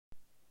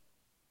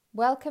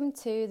Welcome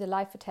to the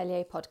Life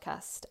Atelier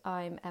podcast.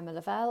 I'm Emma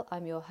Lavelle,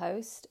 I'm your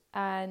host,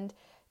 and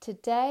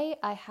today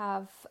I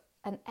have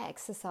an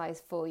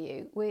exercise for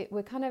you.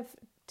 We're kind of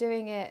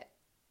doing it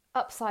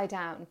upside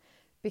down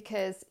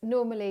because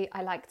normally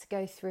I like to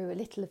go through a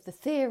little of the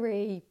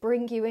theory,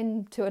 bring you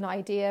into an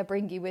idea,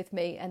 bring you with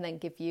me, and then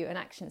give you an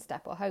action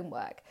step or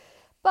homework.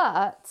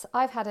 But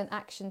I've had an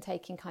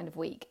action-taking kind of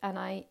week, and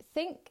I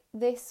think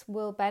this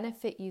will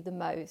benefit you the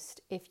most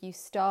if you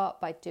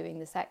start by doing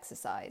this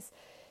exercise.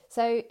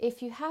 So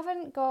if you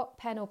haven't got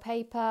pen or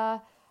paper,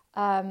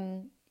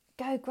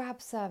 go grab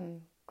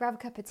a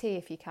cup of tea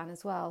if you can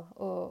as well,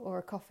 or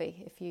a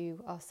coffee if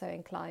you are so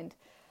inclined,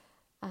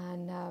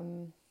 and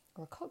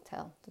or a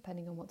cocktail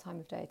depending on what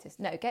time of day it is.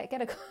 No, get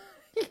a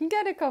you can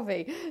get a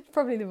coffee. It's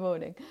probably the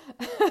morning.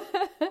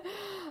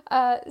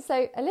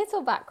 So a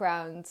little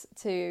background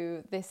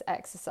to this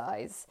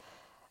exercise.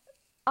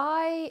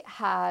 I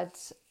had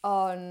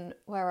on,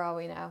 where are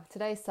we now?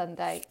 Today's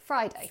Sunday,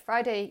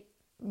 Friday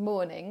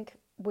morning.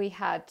 We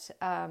had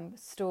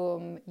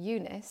Storm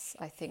Eunice,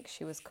 I think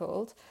she was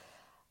called.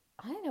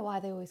 I don't know why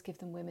they always give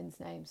them women's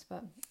names,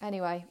 but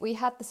anyway, we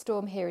had the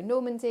storm here in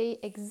Normandy,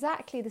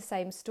 exactly the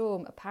same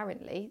storm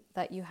apparently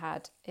that you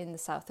had in the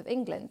south of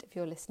England, if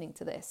you're listening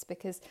to this,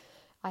 because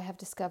I have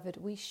discovered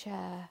we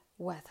share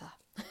weather.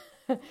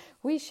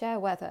 We share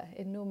weather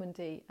in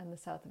Normandy and the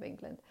south of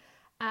England.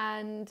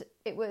 And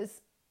it was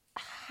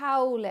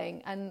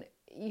howling, and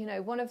you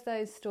know, one of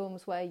those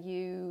storms where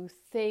you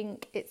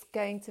think it's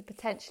going to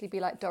potentially be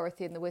like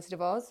Dorothy and the Wizard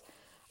of Oz,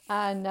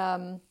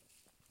 and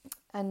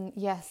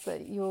yes,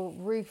 that your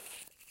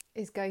roof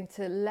is going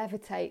to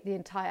levitate the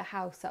entire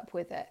house up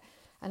with it,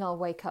 and I'll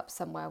wake up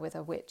somewhere with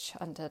a witch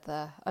under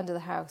the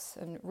house,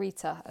 and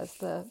Rita as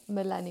the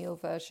millennial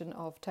version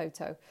of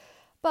Toto.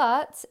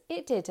 But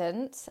it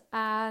didn't,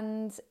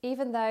 and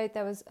even though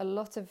there was a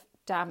lot of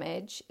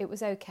damage, it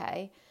was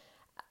okay.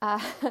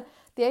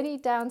 The only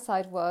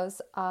downside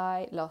was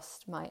I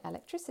lost my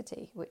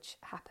electricity, which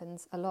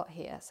happens a lot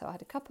here. So I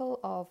had a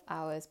couple of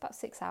hours, about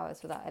 6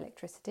 hours without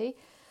electricity,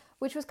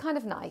 which was kind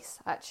of nice,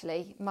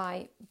 actually.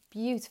 My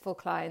beautiful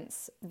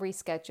clients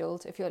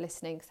rescheduled. If you're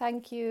listening,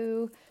 thank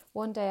you.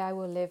 One day I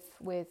will live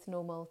with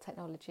normal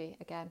technology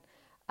again.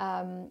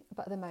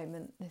 But at the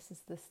moment, this is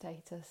the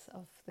status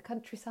of the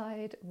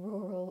countryside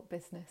rural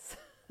business.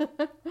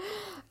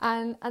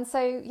 and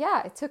so,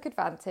 yeah, I took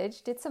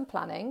advantage, did some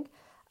planning.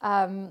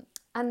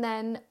 And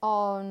then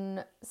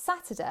on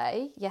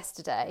Saturday,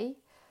 yesterday,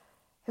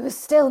 it was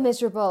still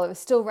miserable. It was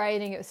still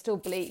raining. It was still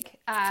bleak.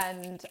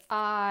 And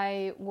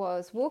I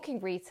was walking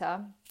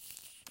Rita,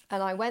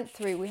 and I went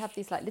through, we have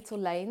these like little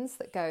lanes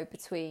that go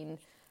between,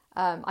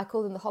 I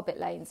call them the Hobbit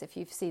lanes if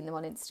you've seen them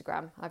on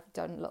Instagram. I've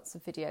done lots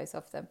of videos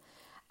of them.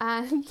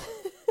 And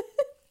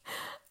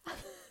as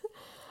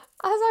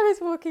I was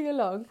walking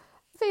along,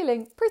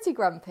 feeling pretty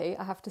grumpy,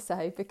 I have to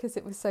say, because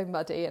it was so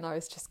muddy and I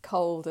was just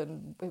cold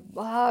and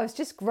I was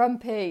just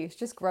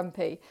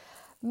grumpy.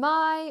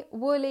 My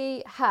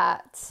woolly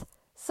hat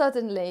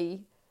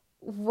suddenly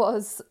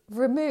was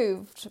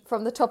removed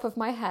from the top of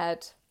my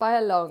head by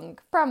a long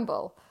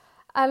bramble.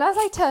 And as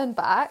I turned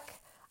back,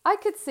 I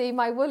could see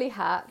my woolly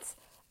hat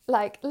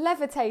like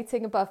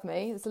levitating above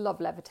me. There's a lot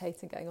of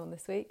levitating going on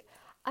this week.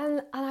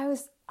 And I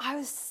was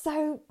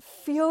so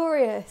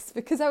furious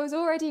because I was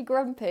already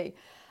grumpy.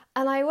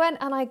 And I went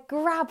and I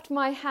grabbed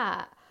my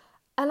hat.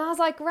 And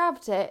as I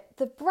grabbed it,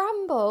 the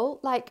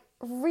bramble, I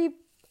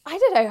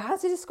don't know how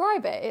to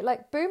describe it. It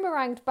like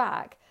boomeranged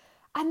back.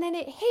 And then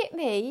it hit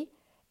me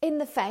in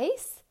the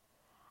face.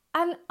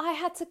 And I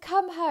had to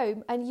come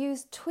home and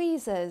use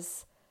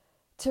tweezers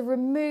to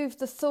remove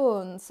the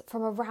thorns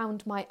from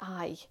around my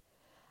eye.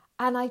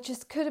 And I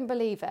just couldn't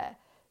believe it.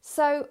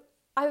 So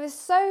I was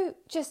so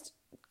just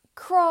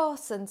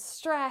cross and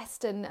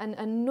stressed and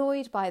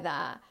annoyed by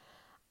that.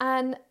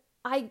 And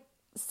I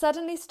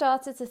suddenly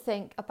started to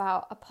think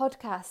about a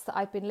podcast that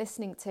I've been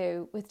listening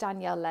to with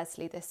Danielle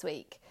Leslie this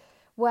week,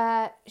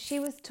 where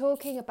she was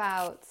talking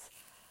about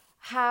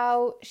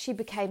how she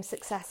became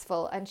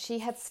successful, and she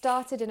had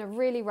started in a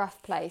really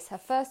rough place. Her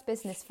first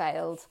business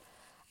failed,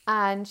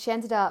 and she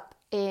ended up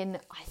in,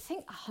 I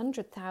think,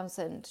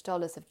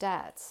 $100,000 of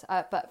debt,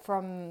 but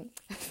from...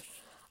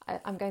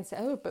 I'm going to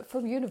say, but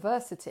from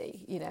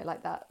university, you know,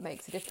 like that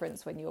makes a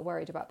difference when you're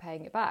worried about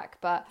paying it back.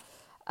 But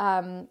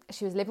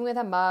she was living with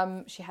her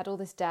mum. She had all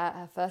this debt.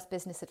 Her first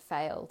business had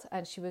failed,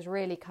 and she was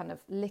really kind of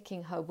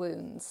licking her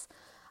wounds.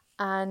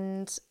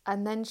 And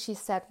then she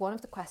said one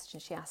of the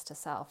questions she asked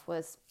herself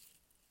was,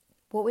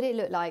 what would it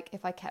look like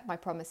if I kept my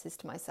promises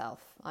to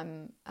myself?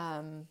 I'm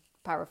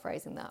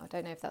paraphrasing that. I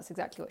don't know if that's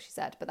exactly what she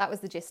said, but that was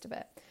the gist of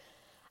it.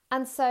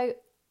 And so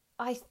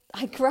I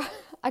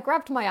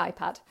grabbed my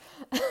iPad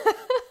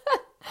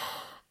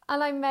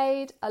and I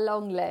made a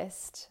long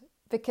list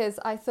because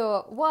I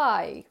thought,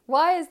 why?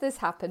 Why has this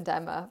happened,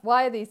 Emma?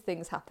 Why are these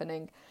things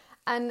happening?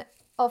 And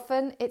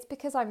often it's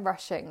because I'm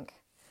rushing.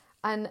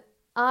 And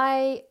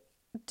I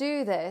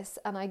do this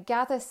and I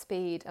gather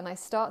speed and I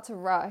start to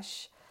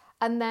rush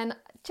And then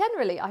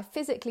generally I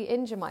physically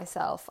injure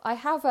myself. I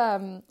have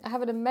an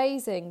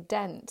amazing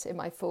dent in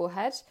my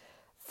forehead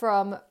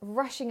from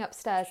rushing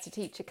upstairs to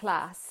teach a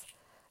class,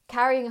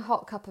 carrying a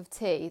hot cup of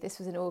tea, this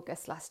was in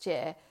August last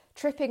year,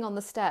 tripping on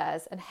the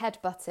stairs and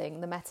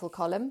headbutting the metal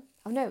column.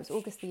 Oh no, it was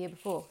August the year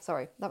before.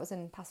 Sorry, that was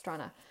in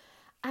Pastrana.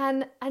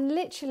 And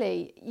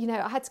literally, you know,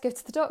 I had to go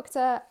to the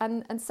doctor.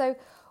 And so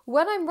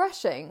when I'm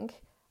rushing,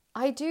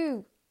 I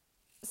do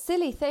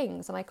silly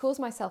things and I cause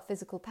myself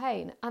physical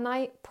pain. And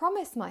I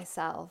promise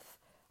myself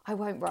I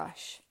won't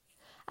rush.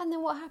 And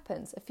then what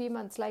happens? A few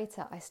months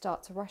later, I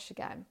start to rush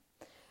again.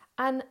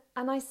 And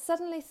I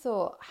suddenly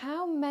thought,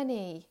 how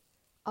many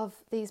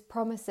of these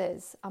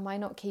promises am I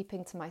not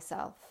keeping to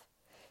myself?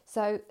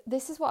 So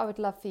this is what I would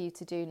love for you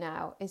to do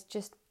now, is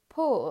just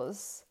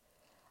pause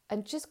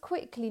and just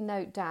quickly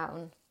note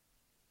down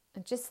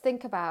and just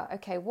think about,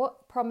 okay,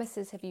 what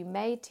promises have you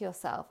made to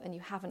yourself and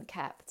you haven't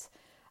kept?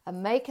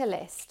 And make a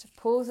list.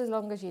 Pause as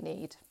long as you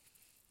need.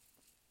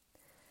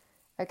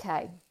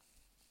 Okay,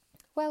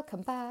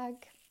 welcome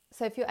back.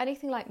 So if you're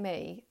anything like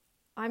me,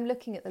 I'm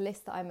looking at the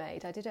list that I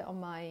made. I did it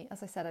on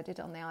as I said, I did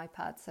it on the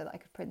iPad so that I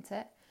could print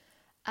it.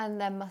 And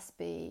there must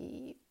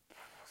be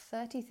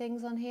 30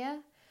 things on here.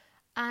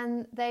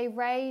 And they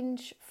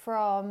range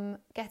from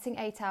getting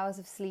 8 hours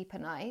of sleep a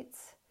night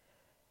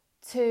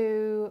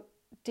to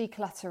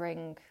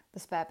decluttering the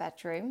spare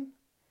bedroom,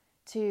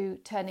 to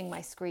turning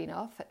my screen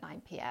off at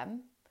 9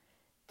 p.m,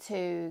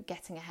 to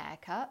getting a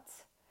haircut.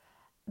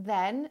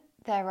 Then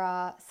there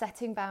are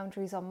setting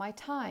boundaries on my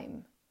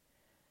time,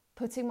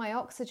 putting my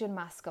oxygen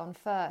mask on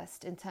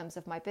first in terms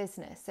of my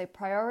business. So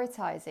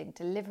prioritizing,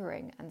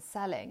 delivering and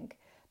selling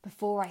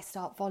before I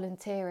start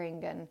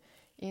volunteering and,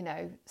 you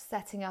know,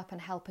 setting up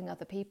and helping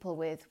other people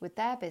with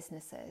their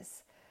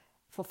businesses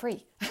for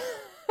free.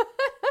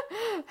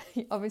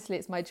 Obviously,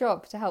 it's my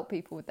job to help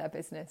people with their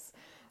business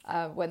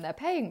when they're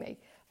paying me.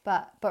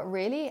 But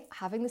really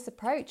having this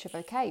approach of,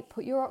 okay,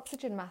 put your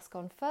oxygen mask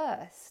on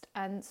first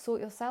and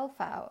sort yourself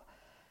out,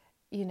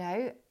 you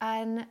know.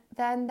 And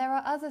then there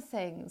are other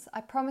things.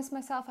 I promised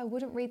myself I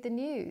wouldn't read the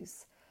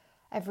news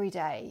every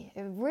day.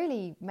 It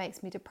really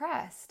makes me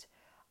depressed.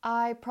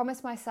 I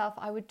promised myself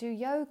I would do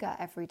yoga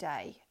every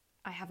day.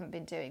 I haven't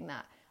been doing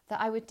that.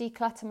 That I would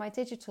declutter my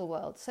digital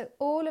world. So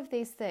all of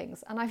these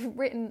things, and I've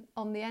written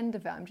on the end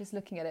of it, I'm just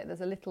looking at it,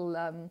 there's a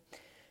little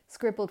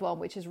scribbled one,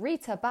 which is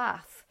Rita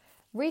bath.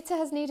 Rita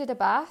has needed a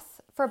bath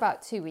for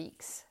about 2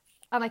 weeks,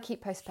 and I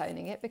keep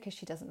postponing it because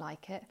she doesn't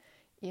like it,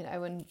 you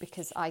know, and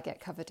because I get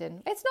covered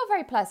in, it's not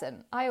very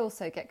pleasant. I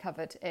also get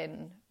covered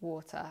in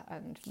water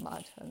and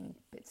mud and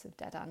bits of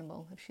dead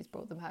animal if she's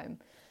brought them home.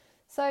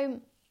 So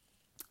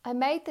I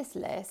made this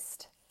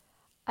list,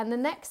 and the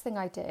next thing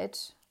I did,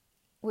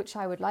 which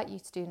I would like you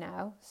to do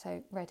now,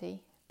 so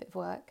ready, bit of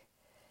work,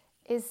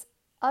 is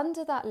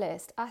under that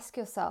list, ask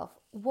yourself,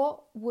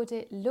 what would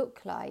it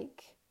look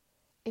like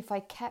if I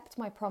kept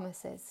my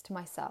promises to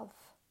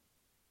myself?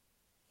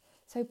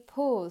 So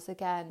pause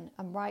again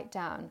and write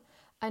down.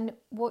 And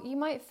what you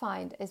might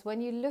find is when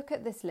you look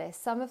at this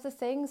list, some of the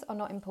things are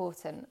not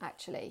important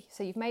actually.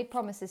 So you've made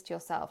promises to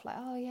yourself like,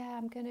 oh yeah,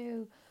 I'm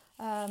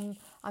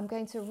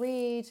going to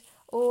read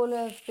all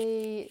of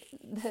the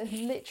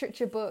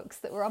literature books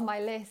that were on my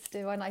list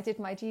when I did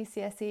my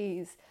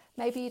GCSEs.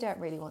 Maybe you don't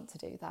really want to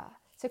do that.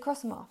 So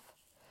cross them off.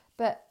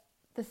 But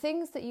the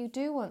things that you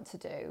do want to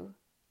do,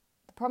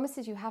 the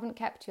promises you haven't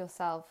kept to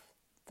yourself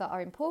that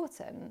are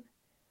important,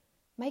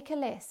 make a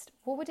list.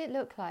 What would it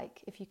look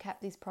like if you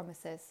kept these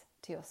promises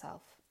to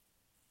yourself?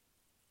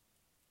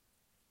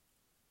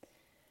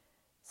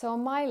 So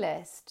on my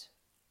list,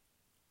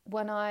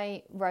 when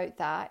I wrote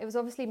that, it was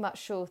obviously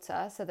much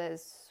shorter. So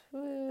there's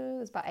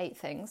about 8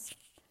 things,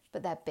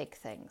 but they're big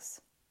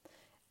things.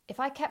 If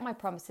I kept my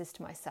promises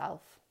to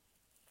myself,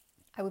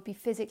 I would be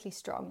physically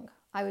strong.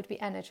 I would be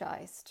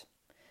energized.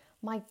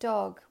 My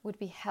dog would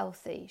be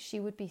healthy. She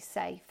would be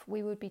safe.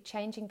 We would be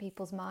changing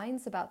people's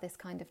minds about this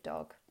kind of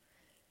dog.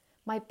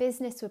 My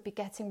business would be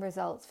getting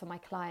results for my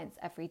clients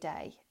every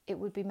day. It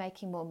would be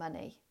making more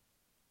money.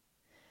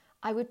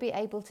 I would be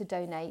able to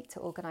donate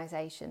to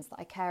organisations that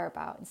I care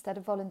about instead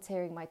of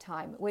volunteering my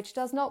time, which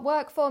does not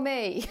work for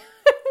me.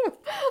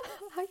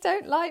 I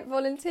don't like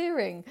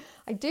volunteering.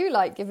 I do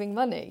like giving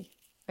money,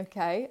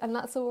 okay? And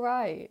that's all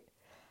right.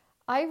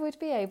 I would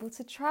be able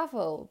to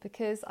travel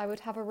because I would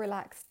have a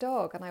relaxed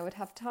dog and I would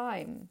have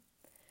time.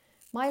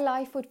 My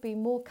life would be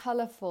more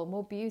colourful,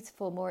 more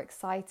beautiful, more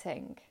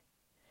exciting.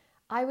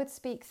 I would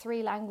speak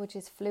 3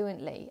 languages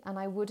fluently and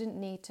I wouldn't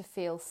need to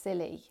feel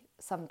silly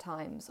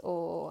sometimes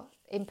or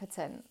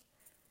impotent.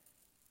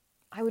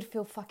 I would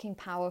feel fucking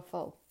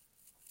powerful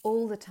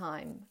all the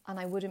time and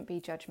I wouldn't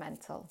be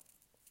judgmental.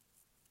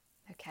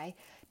 Okay,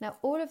 now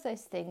all of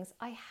those things,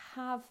 I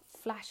have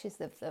flashes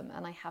of them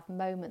and I have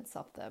moments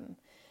of them,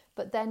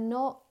 but they're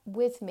not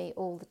with me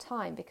all the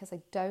time because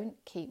I don't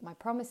keep my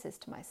promises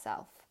to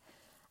myself.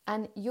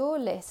 And your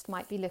list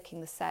might be looking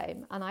the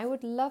same. And I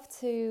would love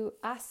to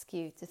ask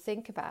you to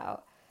think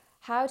about,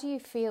 how do you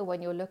feel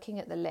when you're looking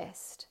at the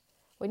list?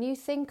 when you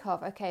think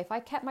of, okay, if I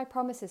kept my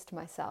promises to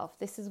myself,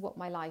 this is what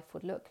my life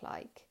would look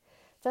like.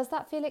 Does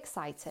that feel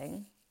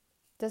exciting?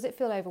 Does it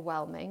feel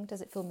overwhelming?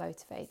 Does it feel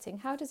motivating?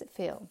 How does it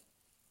feel?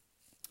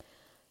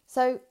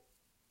 So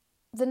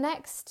the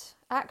next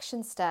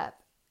action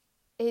step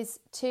is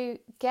to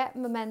get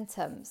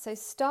momentum. So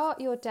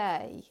start your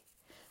day.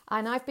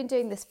 And I've been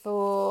doing this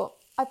for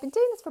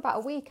about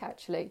a week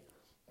actually,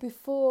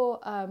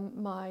 before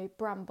my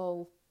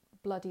bramble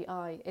bloody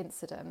eye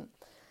incident.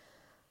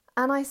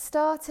 And I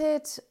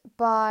started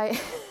by,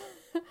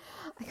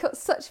 I got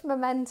such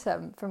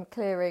momentum from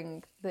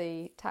clearing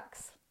the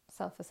tax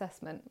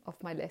self-assessment off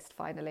my list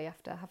finally,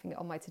 after having it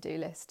on my to-do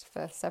list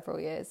for several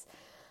years,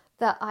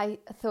 that I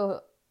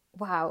thought,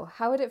 wow,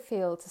 how would it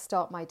feel to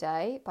start my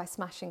day by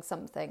smashing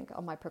something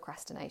on my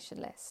procrastination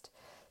list?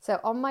 So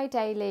on my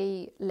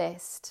daily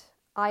list,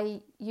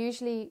 I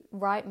usually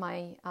write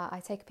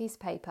I take a piece of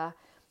paper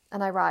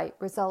and I write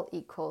result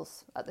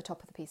equals at the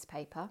top of the piece of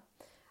paper.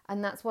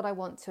 And that's what I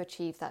want to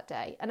achieve that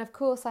day. And of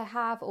course, I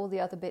have all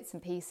the other bits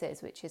and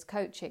pieces, which is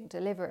coaching,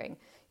 delivering,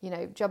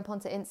 jump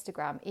onto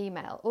Instagram,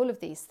 email, all of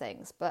these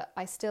things. But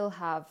I still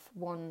have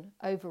one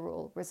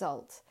overall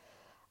result.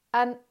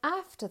 And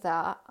after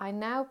that, I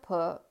now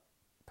put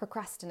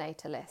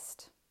procrastinator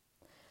list.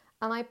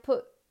 And I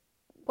put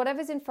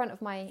whatever's in front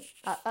of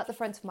at the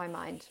front of my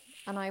mind.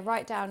 And I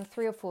write down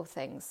 3 or 4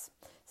 things.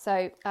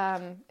 So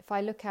if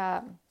I look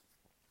at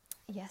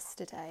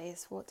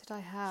yesterday's, what did I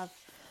have?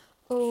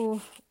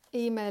 Oh,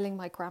 emailing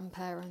my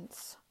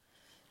grandparents.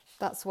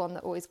 That's one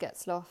that always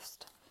gets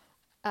lost.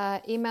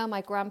 Email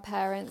my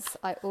grandparents.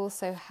 I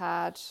also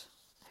had,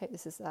 I hope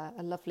this is a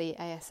lovely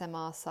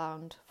ASMR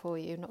sound for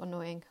you, not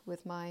annoying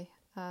with my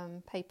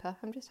paper.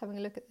 I'm just having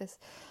a look at this.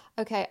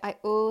 Okay, I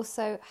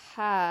also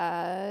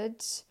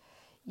had,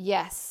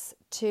 yes,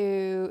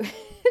 to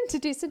to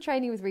do some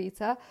training with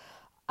Rita.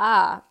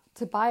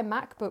 To buy a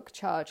MacBook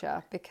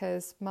charger,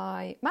 because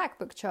my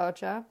MacBook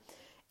charger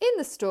in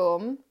the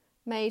storm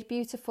made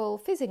beautiful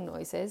fizzing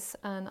noises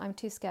and I'm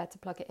too scared to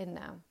plug it in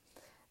now.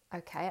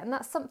 Okay, and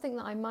that's something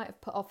that I might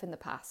have put off in the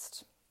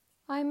past.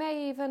 I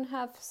may even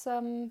have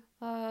some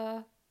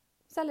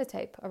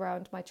sellotape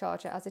around my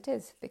charger as it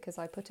is, because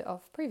I put it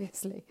off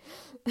previously.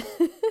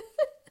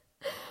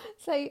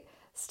 So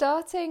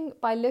starting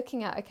by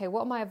looking at, okay,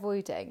 what am I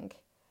avoiding,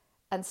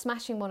 and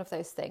smashing one of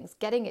those things,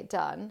 getting it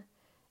done,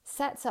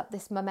 sets up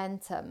this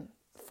momentum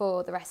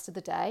for the rest of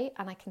the day.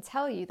 And I can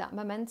tell you that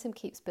momentum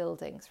keeps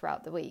building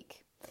throughout the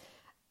week.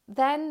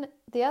 Then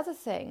the other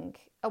thing,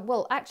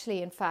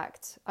 in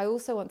fact, I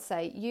also want to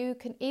say you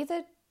can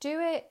either do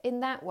it in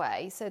that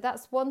way. So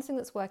that's one thing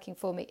that's working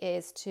for me,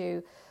 is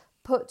to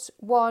put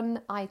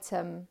one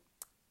item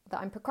that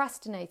I'm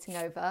procrastinating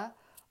over,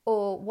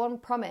 or one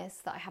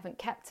promise that I haven't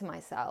kept to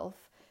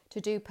myself to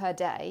do per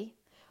day,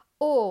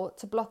 or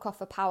to block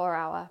off a power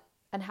hour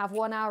and have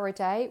 1 hour a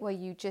day where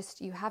you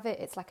have it,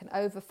 it's like an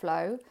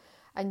overflow,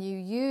 and you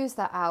use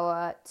that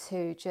hour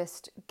to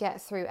just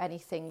get through any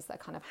things that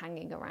are kind of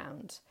hanging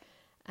around.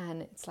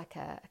 And it's like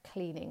a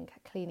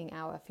cleaning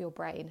hour for your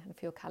brain and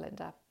for your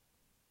calendar.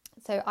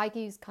 So I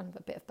use kind of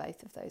a bit of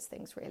both of those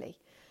things, really.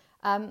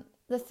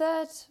 The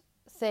third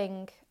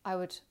thing I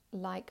would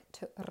like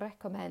to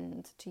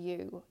recommend to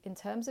you in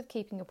terms of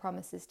keeping your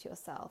promises to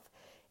yourself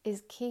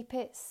is keep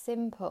it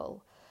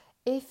simple.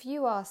 If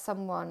you are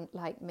someone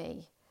like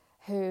me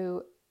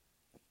who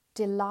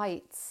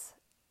delights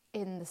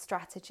in the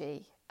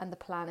strategy and the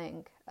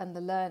planning and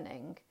the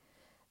learning,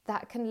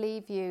 that can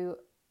leave you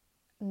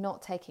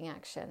not taking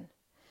action.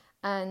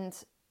 And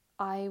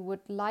I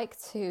would like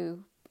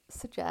to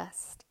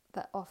suggest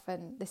that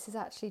often this is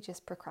actually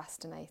just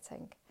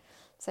procrastinating.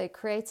 So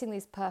creating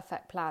these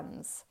perfect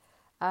plans.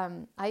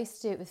 I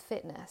used to do it with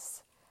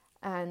fitness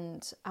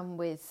and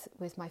with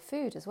my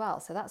food as well.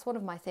 So that's one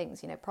of my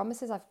things,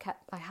 promises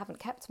I haven't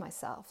kept to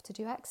myself, to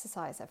do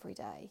exercise every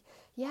day.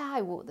 Yeah,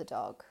 I walk the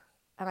dog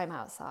and I'm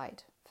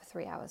outside for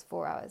 3 hours,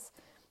 4 hours.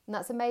 And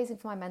that's amazing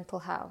for my mental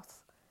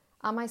health.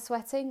 Am I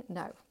sweating?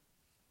 No.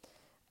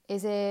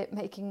 Is it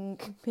making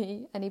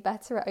me any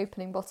better at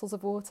opening bottles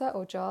of water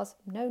or jars?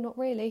 No, not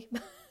really.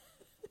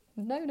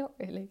 No, not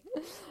really.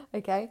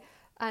 Okay.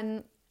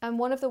 And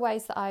one of the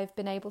ways that I've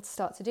been able to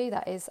start to do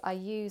that is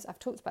I've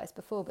talked about this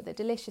before, but the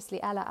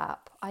Deliciously Ella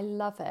app, I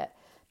love it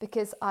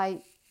because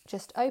I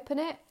just open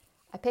it,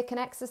 I pick an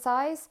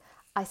exercise.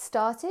 I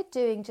started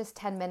doing just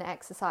 10-minute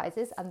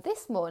exercises, and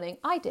this morning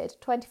I did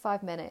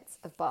 25 minutes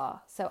of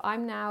bar. So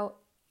I'm now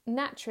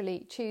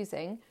naturally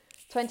choosing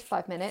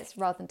 25 minutes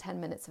rather than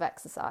 10 minutes of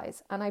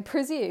exercise. And I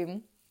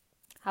presume,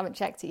 haven't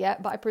checked it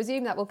yet, but I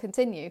presume that will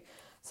continue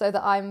so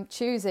that I'm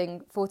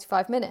choosing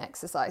 45-minute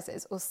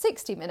exercises or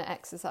 60-minute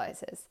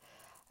exercises.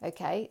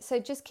 Okay, so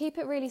just keep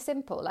it really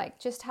simple. Like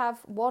just have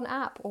one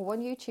app or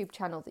one YouTube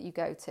channel that you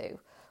go to.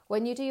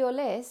 When you do your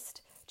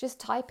list, just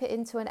type it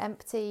into an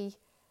empty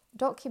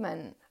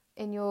document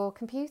in your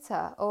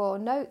computer or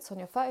notes on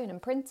your phone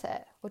and print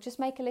it, or just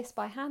make a list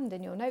by hand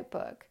in your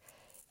notebook.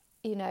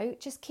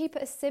 Just keep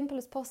it as simple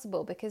as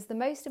possible, because the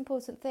most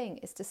important thing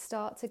is to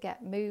start to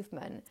get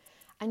movement,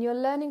 and you're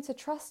learning to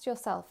trust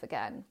yourself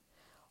again.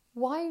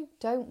 Why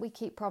don't we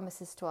keep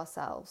promises to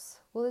ourselves?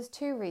 Well, there's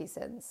two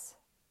reasons.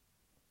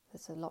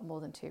 There's a lot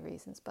more than two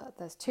reasons, but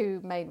there's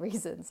two main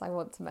reasons I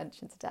want to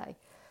mention today.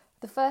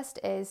 The first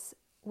is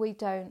we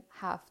don't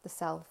have the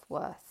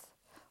self-worth.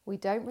 We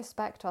don't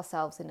respect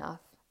ourselves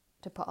enough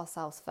to put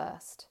ourselves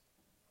first.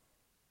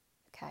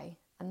 Okay,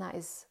 and that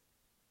is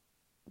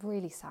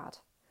really sad.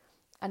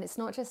 And it's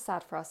not just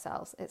sad for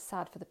ourselves, it's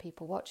sad for the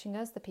people watching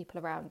us, the people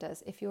around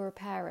us. If you're a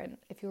parent,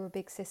 if you're a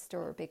big sister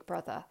or a big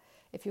brother,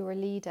 if you're a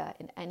leader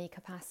in any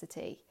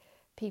capacity,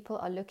 people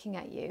are looking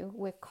at you.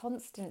 We're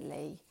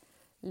constantly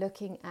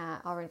looking at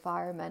our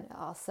environment,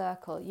 our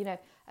circle. You know,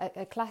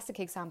 a classic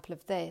example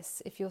of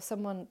this, if you're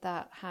someone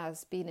that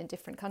has been in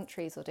different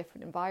countries or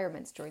different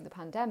environments during the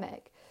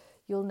pandemic,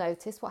 you'll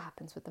notice what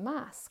happens with the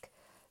mask.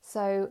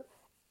 So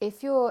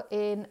if you're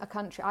in a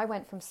country, I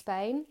went from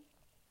Spain,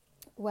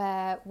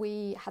 where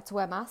we had to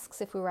wear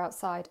masks if we were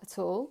outside at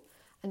all.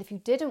 And if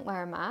you didn't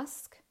wear a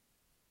mask,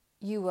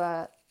 you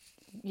were,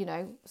 you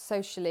know,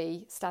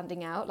 socially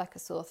standing out like a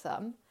sore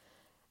thumb.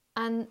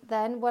 And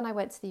then when I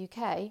went to the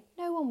UK,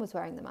 no one was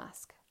wearing the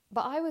mask,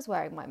 but I was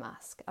wearing my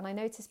mask, and I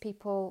noticed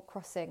people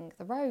crossing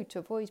the road to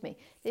avoid me.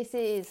 This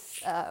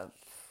is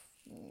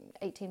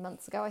 18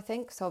 months ago, I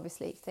think, so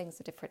obviously things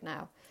are different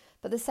now.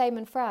 But the same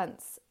in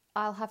France.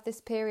 I'll have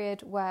this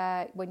period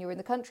where when you're in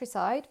the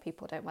countryside,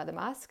 people don't wear the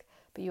mask,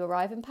 but you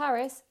arrive in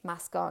Paris,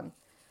 mask on.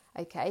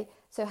 Okay,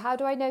 so how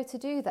do I know to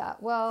do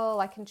that? Well,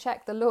 I can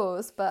check the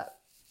laws, but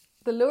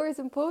the law is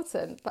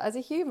important. But as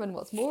a human,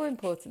 what's more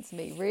important to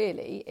me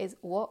really is,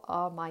 what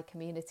are my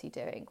community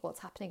doing? What's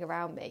happening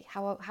around me?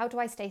 How do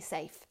I stay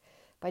safe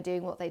by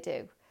doing what they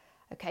do?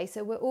 Okay,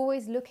 so we're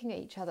always looking at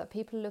each other.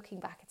 People are looking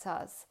back at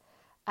us.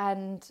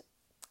 And,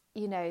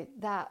 you know,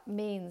 that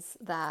means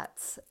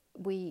that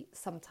we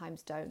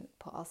sometimes don't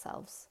put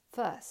ourselves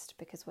first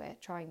because we're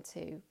trying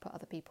to put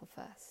other people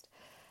first.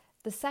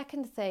 The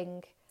second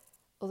thing,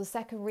 or the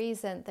second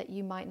reason that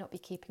you might not be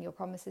keeping your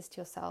promises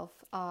to yourself,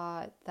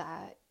 are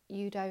that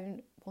you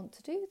don't want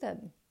to do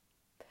them.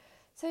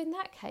 So in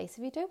that case,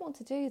 if you don't want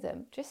to do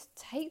them, just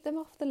take them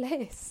off the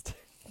list.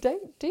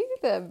 Don't do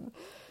them,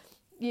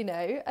 you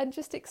know, and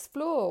just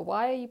explore.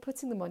 Why are you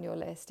putting them on your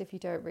list if you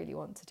don't really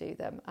want to do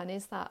them? And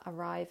is that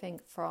arriving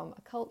from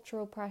a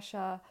cultural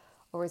pressure,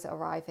 or is it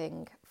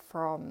arriving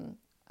from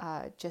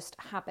just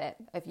habit?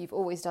 If you've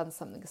always done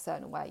something a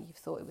certain way, you've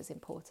thought it was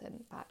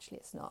important, but actually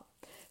it's not.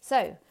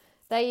 So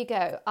there you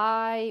go.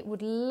 I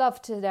would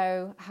love to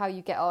know how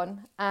you get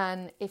on.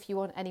 And if you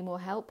want any more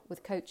help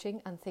with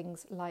coaching and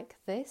things like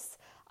this,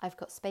 I've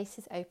got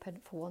spaces open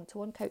for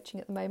one-to-one coaching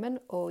at the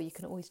moment, or you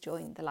can always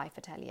join the Life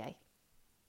Atelier.